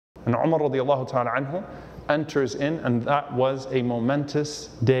And Umar radiallahu ta'ala anhu enters in, and that was a momentous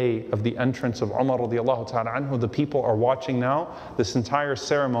day of the entrance of Umar radiallahu ta'ala anhu. The people are watching now this entire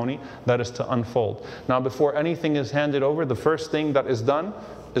ceremony that is to unfold. Now before anything is handed over, the first thing that is done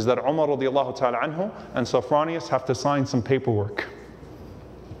is that Umar radiallahu ta'ala anhu and Sophronius have to sign some paperwork.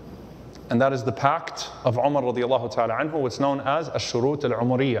 And that is the pact of Umar radiallahu ta'ala anhu, what's known as Ash-Shurut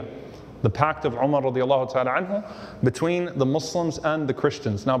al-Umariyya. The pact of Umar radiallahu ta'ala anhu between the Muslims and the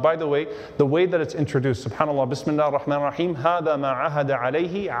Christians. Now by the way that it's introduced, subhanAllah, Bismillah ar-Rahman ar-Rahim, هَذَا مَا عَهَدَ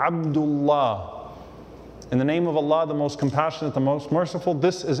عَلَيْهِ عَبْدُ اللَّهِ. In the name of Allah, the most compassionate, the most merciful,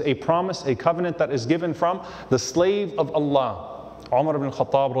 this is a promise, a covenant that is given from the slave of Allah, Umar Ibn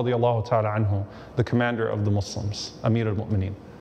Khattab radiallahu ta'ala anhu, the commander of the Muslims, Amir al-Mu'mineen.